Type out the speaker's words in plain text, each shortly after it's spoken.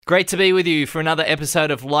Great to be with you for another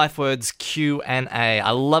episode of Life Words Q&A. I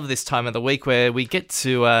love this time of the week where we get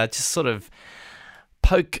to just sort of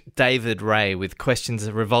poke David Ray with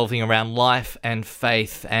questions revolving around life and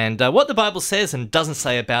faith and what the Bible says and doesn't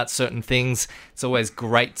say about certain things. It's always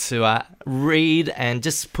great to read and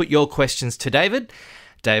just put your questions to David.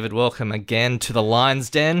 David, welcome again to the Lion's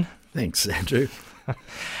Den. Thanks, Andrew.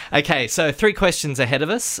 Okay, so 3 questions ahead of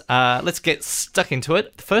us. Let's get stuck into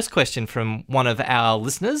it. The first question from one of our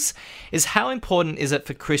listeners is, how important is it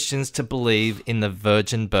for Christians to believe in the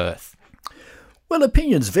virgin birth? Well,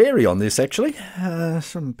 opinions vary on this, actually.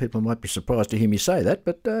 Some people might be surprised to hear me say that,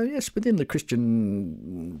 but yes, within the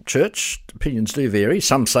Christian church, opinions do vary.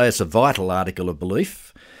 Some say it's a vital article of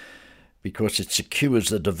belief because it secures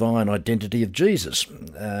the divine identity of Jesus.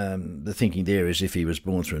 The thinking there is if he was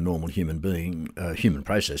born through a normal human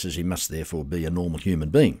processes, he must therefore be a normal human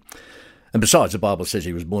being. And besides, the Bible says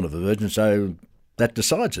he was born of a virgin, so that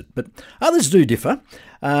decides it. But others do differ.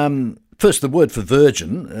 First, the word for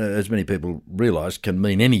virgin, as many people realise, can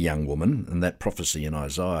mean any young woman, and that prophecy in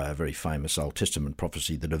Isaiah, a very famous Old Testament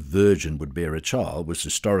prophecy that a virgin would bear a child, was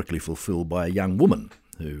historically fulfilled by a young woman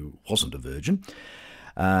who wasn't a virgin.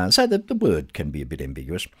 So the word can be a bit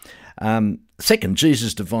ambiguous. Second,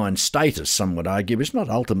 Jesus' divine status, some would argue, is not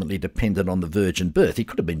ultimately dependent on the virgin birth. He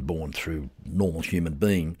could have been born through normal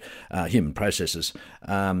human processes,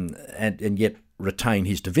 and yet retain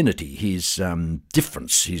his divinity. His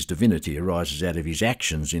difference, his divinity, arises out of his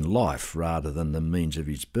actions in life rather than the means of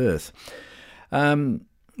his birth. Then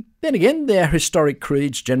again, their historic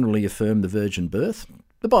creeds generally affirm the virgin birth.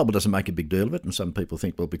 The Bible doesn't make a big deal of it, and some people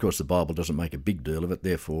think, well, because the Bible doesn't make a big deal of it,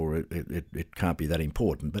 therefore it can't be that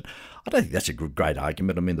important. But I don't think that's a great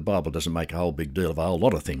argument. I mean, the Bible doesn't make a whole big deal of a whole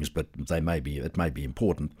lot of things, but it may be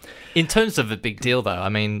important. In terms of a big deal, though, I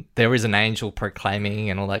mean, there is an angel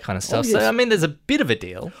proclaiming and all that kind of stuff. Oh, yes. So, I mean, there's a bit of a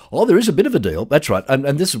deal. Oh, there is a bit of a deal. That's right. And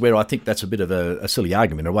this is where I think that's a bit of a silly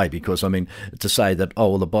argument in a way, because, I mean, to say that, oh,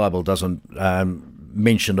 well, the Bible doesn't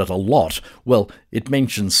mention it a lot, well, it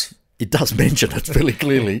does mention it fairly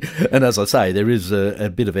clearly, and as I say, there is a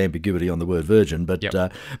bit of ambiguity on the word virgin, but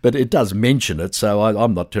it does mention it, so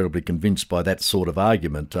I'm not terribly convinced by that sort of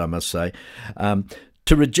argument, I must say.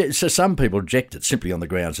 So some people reject it simply on the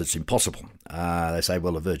grounds it's impossible. They say,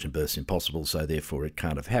 well, a virgin birth's impossible, so therefore it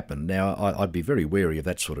can't have happened. Now, I'd be very wary of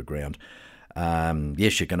that sort of ground.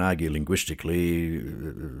 Yes, you can argue linguistically,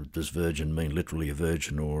 does virgin mean literally a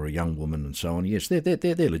virgin or a young woman and so on? Yes,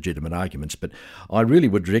 they're legitimate arguments, but I really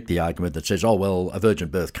would reject the argument that says, oh, well, a virgin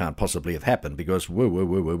birth can't possibly have happened because,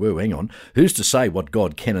 whoa, hang on, who's to say what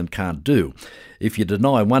God can and can't do? If you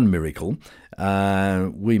deny one miracle,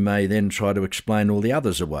 we may then try to explain all the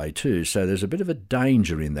others away too. So there's a bit of a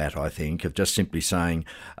danger in that, I think, of just simply saying,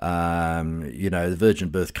 the virgin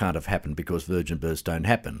birth can't have happened because virgin births don't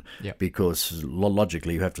happen. Yep. Because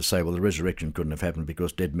logically you have to say, well, the resurrection couldn't have happened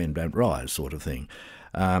because dead men don't rise, sort of thing.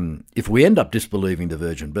 If we end up disbelieving the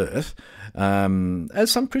virgin birth, as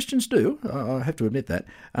some Christians do, I have to admit that,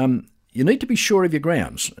 you need to be sure of your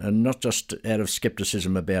grounds and not just out of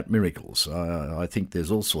scepticism about miracles. I think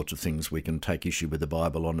there's all sorts of things we can take issue with the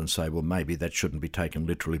Bible on and say, well, maybe that shouldn't be taken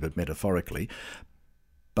literally but metaphorically,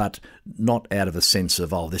 but not out of a sense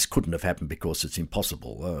of, oh, this couldn't have happened because it's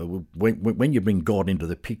impossible. When you bring God into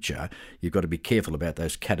the picture, you've got to be careful about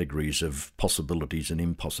those categories of possibilities and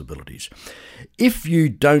impossibilities. If you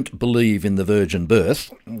don't believe in the virgin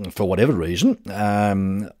birth, for whatever reason,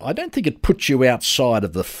 I don't think it puts you outside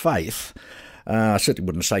of the faith. I certainly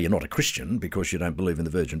wouldn't say you're not a Christian because you don't believe in the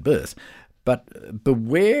virgin birth. But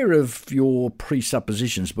beware of your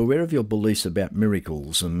presuppositions, beware of your beliefs about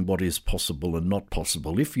miracles and what is possible and not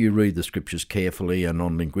possible. If you read the scriptures carefully and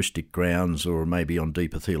on linguistic grounds or maybe on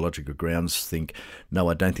deeper theological grounds think, no,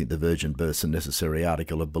 I don't think the virgin birth's a necessary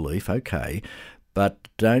article of belief, okay. But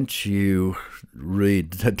don't look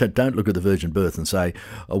at the virgin birth and say,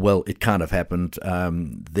 oh, well, it can't have happened,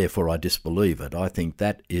 therefore I disbelieve it. I think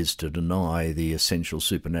that is to deny the essential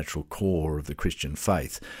supernatural core of the Christian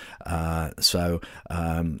faith. So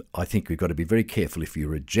I think we've got to be very careful if you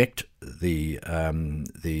reject the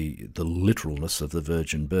literalness of the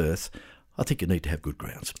virgin birth. I think you need to have good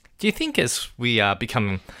grounds. Do you think as we are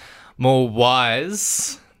becoming more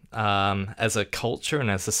wise as a culture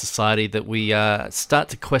and as a society that we start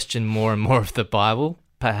to question more and more of the Bible,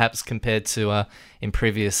 perhaps compared to in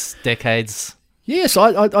previous decades? Yes,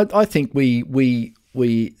 I think we've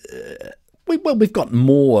got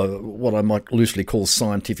more what I might loosely call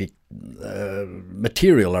scientific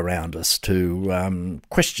material around us to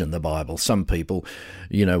question the Bible. Some people,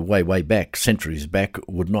 way back, centuries back,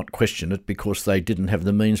 would not question it because they didn't have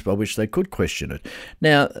the means by which they could question it.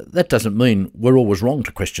 Now, that doesn't mean we're always wrong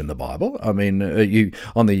to question the Bible. I mean,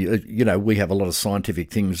 we have a lot of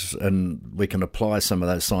scientific things, and we can apply some of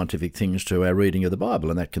those scientific things to our reading of the Bible,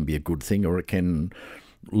 and that can be a good thing, or it can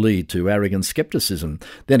lead to arrogant skepticism.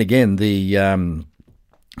 Then again, the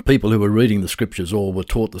people who were reading the scriptures or were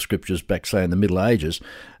taught the scriptures back, say, in the Middle Ages,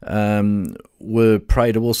 were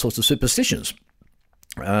prey to all sorts of superstitions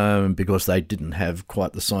because they didn't have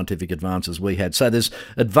quite the scientific advances we had. So there's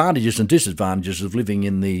advantages and disadvantages of living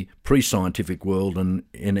in the pre-scientific world and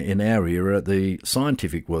in our era, the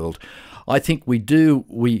scientific world. I think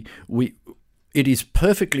it is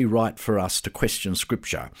perfectly right for us to question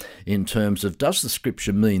Scripture in terms of, does the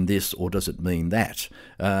Scripture mean this or does it mean that?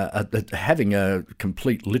 Having a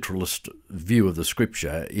complete literalist view of the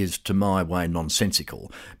Scripture is, to my way,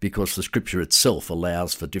 nonsensical, because the Scripture itself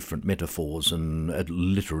allows for different metaphors and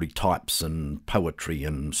literary types and poetry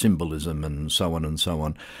and symbolism and so on and so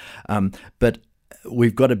on. But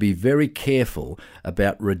we've got to be very careful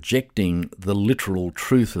about rejecting the literal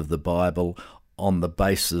truth of the Bible on the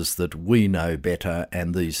basis that we know better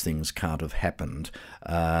and these things can't have happened.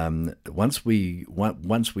 Once we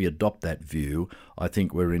adopt that view, I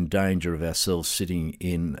think we're in danger of ourselves sitting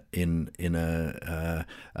in a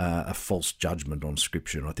false judgment on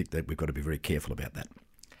Scripture, and I think that we've got to be very careful about that.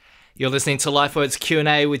 You're listening to LifeWords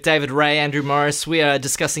Q&A with David Ray, Andrew Morris. We are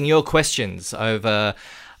discussing your questions over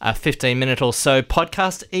a 15-minute or so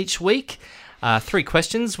podcast each week. 3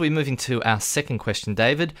 questions. We're moving to our second question,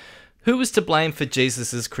 David. Who was to blame for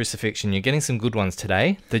Jesus' crucifixion? You're getting some good ones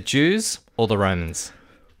today. The Jews or the Romans?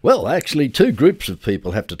 Well, actually, 2 groups of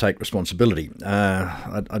people have to take responsibility.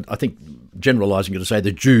 I think generalising it to say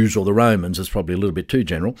the Jews or the Romans is probably a little bit too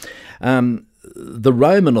general. The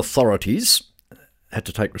Roman authorities had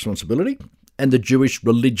to take responsibility, and the Jewish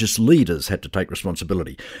religious leaders had to take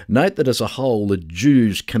responsibility. Note that as a whole, the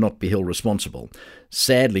Jews cannot be held responsible.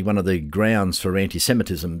 Sadly, one of the grounds for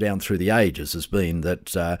anti-Semitism down through the ages has been that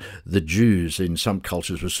the Jews in some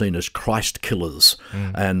cultures were seen as Christ killers,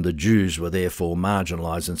 and the Jews were therefore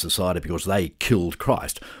marginalised in society because they killed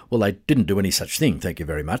Christ. Well, they didn't do any such thing, thank you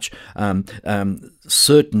very much.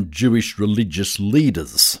 Certain Jewish religious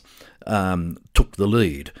leaders took the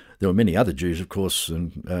lead. There were many other Jews, of course,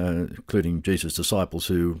 including Jesus' disciples,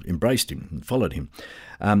 who embraced him and followed him.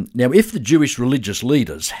 Now, if the Jewish religious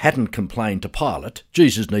leaders hadn't complained to Pilate,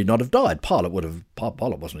 Jesus need not have died. Pilate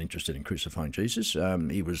wasn't interested in crucifying Jesus.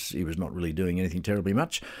 He was not really doing anything terribly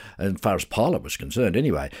much, as far as Pilate was concerned.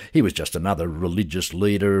 Anyway, he was just another religious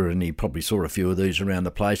leader, and he probably saw a few of these around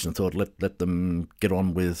the place and thought, let them get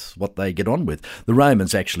on with what they get on with. The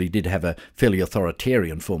Romans actually did have a fairly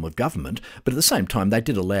authoritarian form of government, but at the same time, they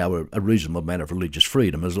did allow a reasonable amount of religious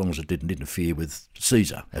freedom as long as it didn't interfere with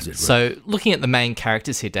Caesar, as it were. So, looking at the main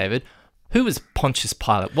characters here, David, who was Pontius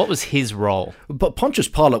Pilate? What was his role? But Pontius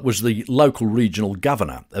Pilate was the local regional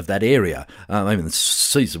governor of that area.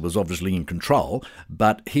 Caesar was obviously in control,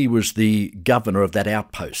 but he was the governor of that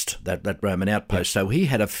outpost, that Roman outpost. So he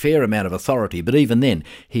had a fair amount of authority, but even then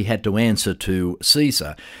he had to answer to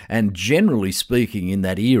Caesar. And generally speaking, in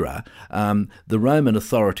that era, the Roman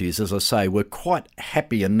authorities, as I say, were quite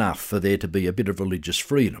happy enough for there to be a bit of religious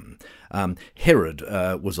freedom. Herod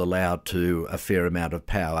was allowed to a fair amount of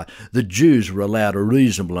power. The Jews were allowed a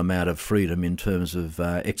reasonable amount of freedom in terms of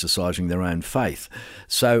exercising their own faith.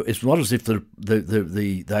 So it's not as if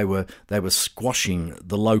they were squashing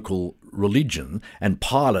the local religion, and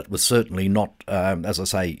Pilate was certainly not, as I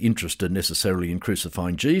say, interested necessarily in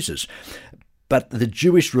crucifying Jesus. But the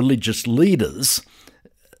Jewish religious leaders,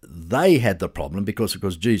 they had the problem because, of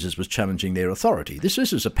course, Jesus was challenging their authority. This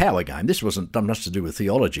is a power game. This wasn't done much to do with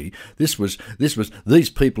theology. This was these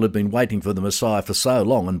people have been waiting for the Messiah for so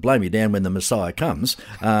long, and blow me down when the Messiah comes.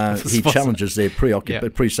 He challenges their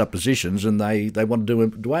presuppositions, and they want to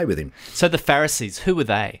do away with him. So the Pharisees, who were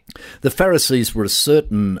they? The Pharisees were a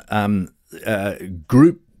certain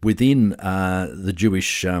group within the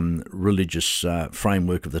Jewish religious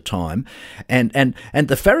framework of the time, and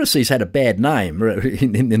the Pharisees had a bad name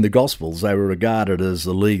in the Gospels. They were regarded as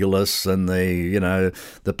the legalists and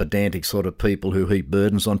the pedantic sort of people who heap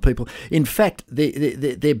burdens on people. In fact,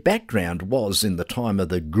 their background was in the time of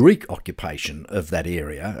the Greek occupation of that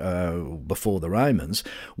area before the Romans,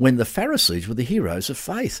 when the Pharisees were the heroes of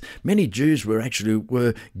faith. Many Jews were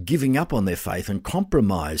giving up on their faith and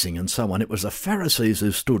compromising and so on. It was the Pharisees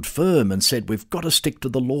who stood stood firm and said, we've got to stick to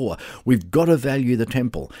the law. We've got to value the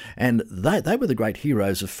temple. And they were the great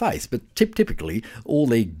heroes of faith. But typically, all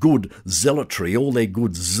their good zealotry, all their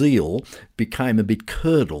good zeal became a bit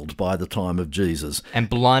curdled by the time of Jesus. And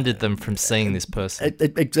blinded them from seeing this person.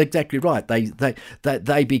 Exactly right.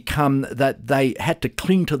 They become that they had to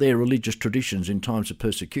cling to their religious traditions in times of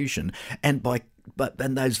persecution, and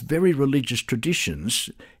those very religious traditions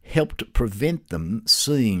helped prevent them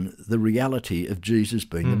seeing the reality of Jesus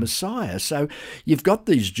being the Messiah. So you've got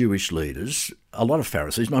these Jewish leaders, a lot of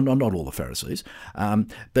Pharisees, not all the Pharisees,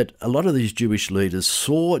 but a lot of these Jewish leaders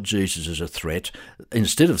saw Jesus as a threat.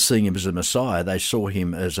 Instead of seeing him as a Messiah, they saw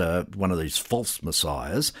him as one of these false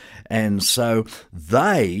messiahs, and so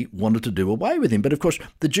they wanted to do away with him. But of course,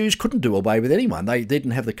 the Jews couldn't do away with anyone. They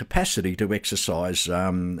didn't have the capacity to exercise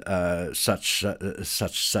such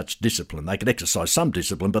discipline. They could exercise some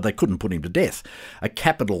discipline, but they couldn't put him to death. A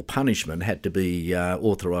capital punishment had to be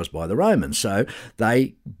authorised by the Romans, so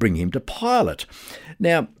they bring him to Pilate.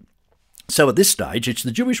 Now, so at this stage, it's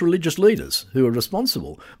the Jewish religious leaders who are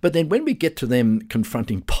responsible. But then when we get to them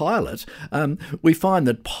confronting Pilate, we find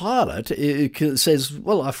that Pilate says,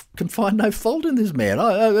 well, I can find no fault in this man.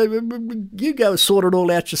 You go sort it all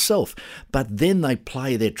out yourself. But then they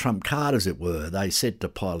play their trump card, as it were. They said to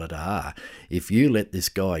Pilate, if you let this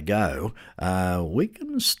guy go, we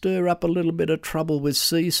can stir up a little bit of trouble with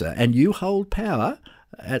Caesar, and you hold power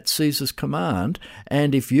at Caesar's command,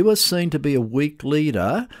 and if you are seen to be a weak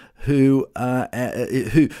leader who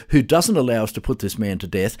doesn't allow us to put this man to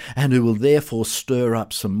death, and who will therefore stir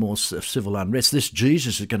up some more civil unrest, this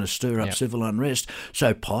Jesus is going to stir up civil unrest.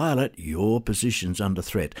 So Pilate, your position's under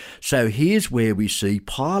threat. So here's where we see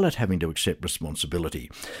Pilate having to accept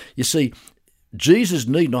responsibility. You see, Jesus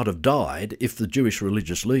need not have died if the Jewish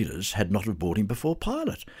religious leaders had not have brought him before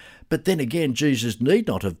Pilate. But then again, Jesus need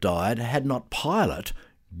not have died had not Pilate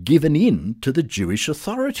given in to the Jewish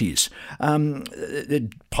authorities. Pilate,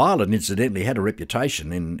 incidentally, had a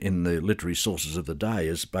reputation in the literary sources of the day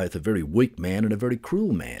as both a very weak man and a very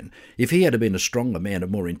cruel man. If he had been a stronger man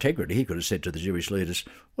of more integrity, he could have said to the Jewish leaders,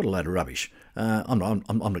 what a load of rubbish. I'm not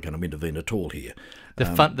going to intervene at all here.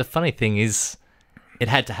 The funny thing is, it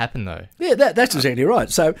had to happen, though. Yeah, that's exactly right.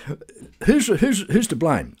 So who's to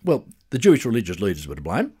blame? Well, the Jewish religious leaders were to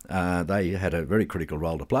blame. They had a very critical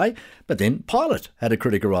role to play. But then Pilate had a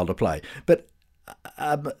critical role to play. But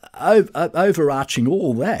overarching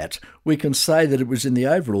all that, we can say that it was in the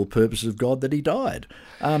overall purpose of God that he died.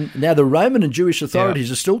 Now, the Roman and Jewish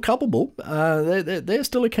authorities are still culpable. They're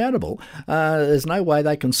still accountable. There's no way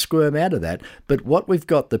they can squirm out of that. But what we've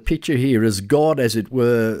got, the picture here is God, as it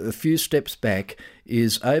were, a few steps back,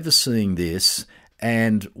 is overseeing this.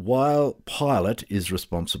 And while Pilate is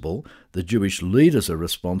responsible, the Jewish leaders are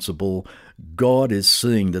responsible, God is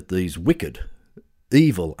seeing that these wicked,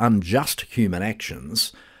 evil, unjust human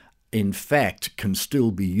actions, in fact, can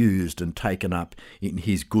still be used and taken up in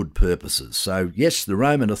his good purposes. So, yes, the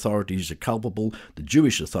Roman authorities are culpable, the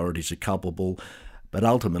Jewish authorities are culpable, but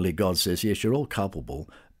ultimately God says, yes, you're all culpable,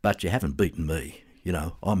 but you haven't beaten me. You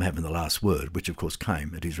know, I'm having the last word, which of course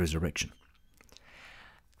came at his resurrection.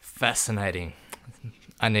 Fascinating.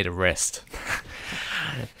 I need a rest.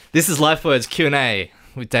 This is LifeWords Q&A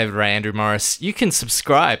with David Ray, Andrew Morris. You can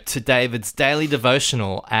subscribe to David's daily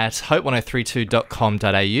devotional at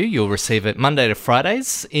hope1032.com.au. You'll receive it Monday to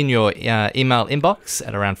Fridays in your email inbox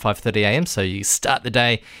at around 5:30am, so you start the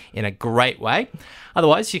day in a great way.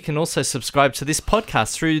 Otherwise, you can also subscribe to this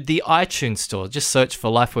podcast through the iTunes store. Just search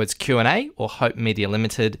for LifeWords Q&A or Hope Media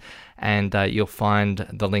Limited, and you'll find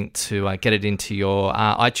the link to get it into your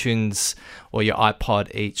iTunes or your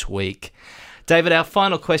iPod each week. David, our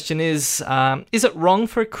final question is it wrong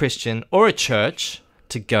for a Christian or a church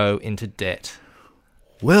to go into debt?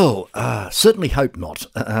 Well, certainly hope not.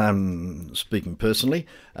 Speaking personally,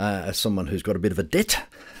 as someone who's got a bit of a debt,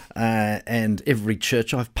 and every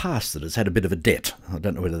church I've pastored has had a bit of a debt. I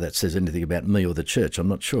don't know whether that says anything about me or the church, I'm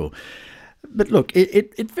not sure. But look,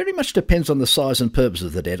 it very much depends on the size and purpose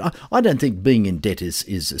of the debt. I don't think being in debt is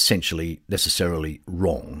essentially necessarily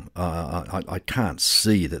wrong. I can't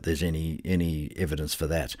see that there's any evidence for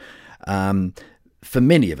that. For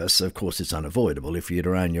many of us, of course, it's unavoidable. If you're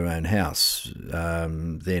to own your own house,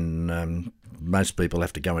 then most people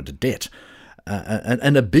have to go into debt.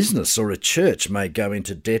 And a business or a church may go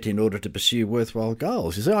into debt in order to pursue worthwhile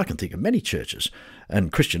goals. You see, I can think of many churches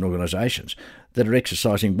and Christian organisations that are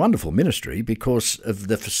exercising wonderful ministry because of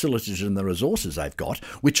the facilities and the resources they've got,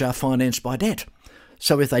 which are financed by debt.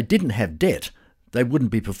 So if they didn't have debt, they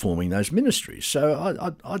wouldn't be performing those ministries. So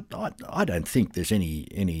I don't think there's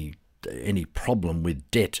any any problem with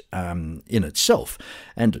debt in itself.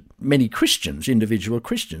 And many Christians, individual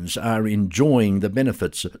Christians, are enjoying the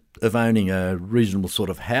benefits of owning a reasonable sort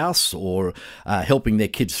of house, or helping their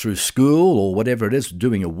kids through school, or whatever it is,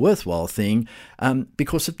 doing a worthwhile thing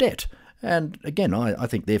because of debt. And again, I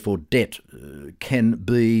think therefore debt can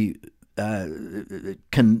be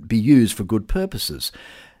used for good purposes.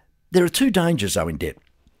 There are two dangers, though, in debt.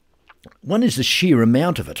 One is the sheer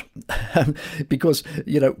amount of it, because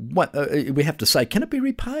we have to say, can it be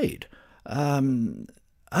repaid? Are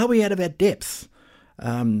we out of our depth?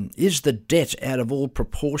 Is the debt out of all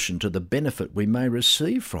proportion to the benefit we may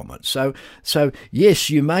receive from it? So yes,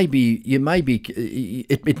 it may be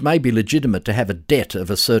legitimate to have a debt of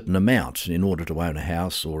a certain amount in order to own a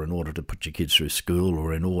house, or in order to put your kids through school,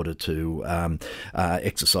 or in order to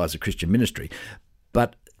exercise a Christian ministry.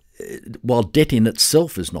 But while debt in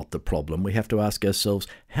itself is not the problem, we have to ask ourselves,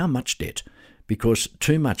 how much debt? Because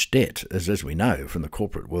too much debt, as we know from the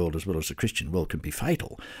corporate world as well as the Christian world, can be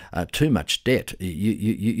fatal. Too much debt,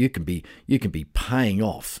 you can be paying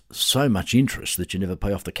off so much interest that you never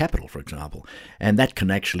pay off the capital, for example, and that can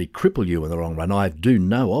actually cripple you in the long run. I do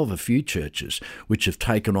know of a few churches which have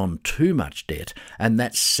taken on too much debt, and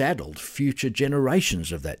that saddled future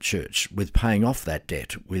generations of that church with paying off that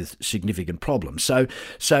debt with significant problems. So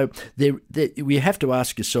we have to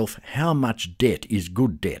ask yourself, how much debt is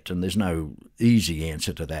good debt? And there's no easy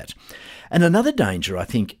answer to that. And another danger, I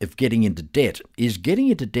think, of getting into debt is getting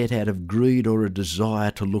into debt out of greed or a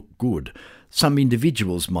desire to look good. Some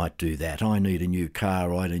individuals might do that. I need a new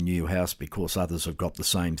car, I need a new house because others have got the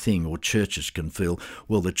same thing. Or churches can feel,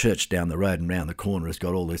 well, the church down the road and round the corner has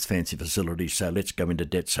got all these fancy facilities, so let's go into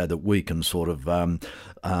debt so that we can sort of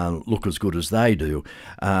look as good as they do.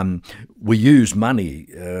 We use money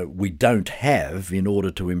we don't have in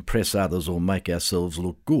order to impress others or make ourselves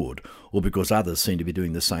look good, or because others seem to be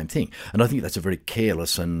doing the same thing. And I think that's a very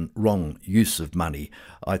careless and wrong use of money.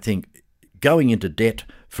 I think going into debt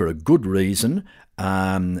for a good reason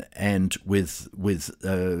and with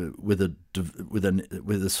a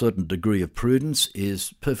certain degree of prudence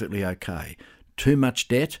is perfectly okay. Too much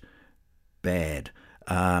debt, bad.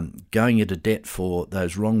 Going into debt for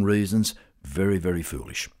those wrong reasons, very, very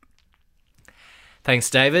foolish.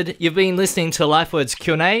 Thanks, David. You've been listening to LifeWords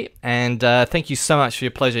Q&A, and thank you so much for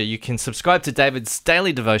your pleasure. You can subscribe to David's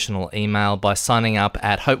daily devotional email by signing up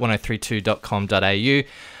at hope1032.com.au,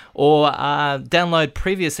 or download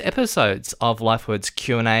previous episodes of LifeWords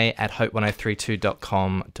Q&A at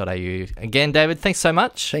hope1032.com.au. Again, David, thanks so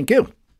much. Thank you.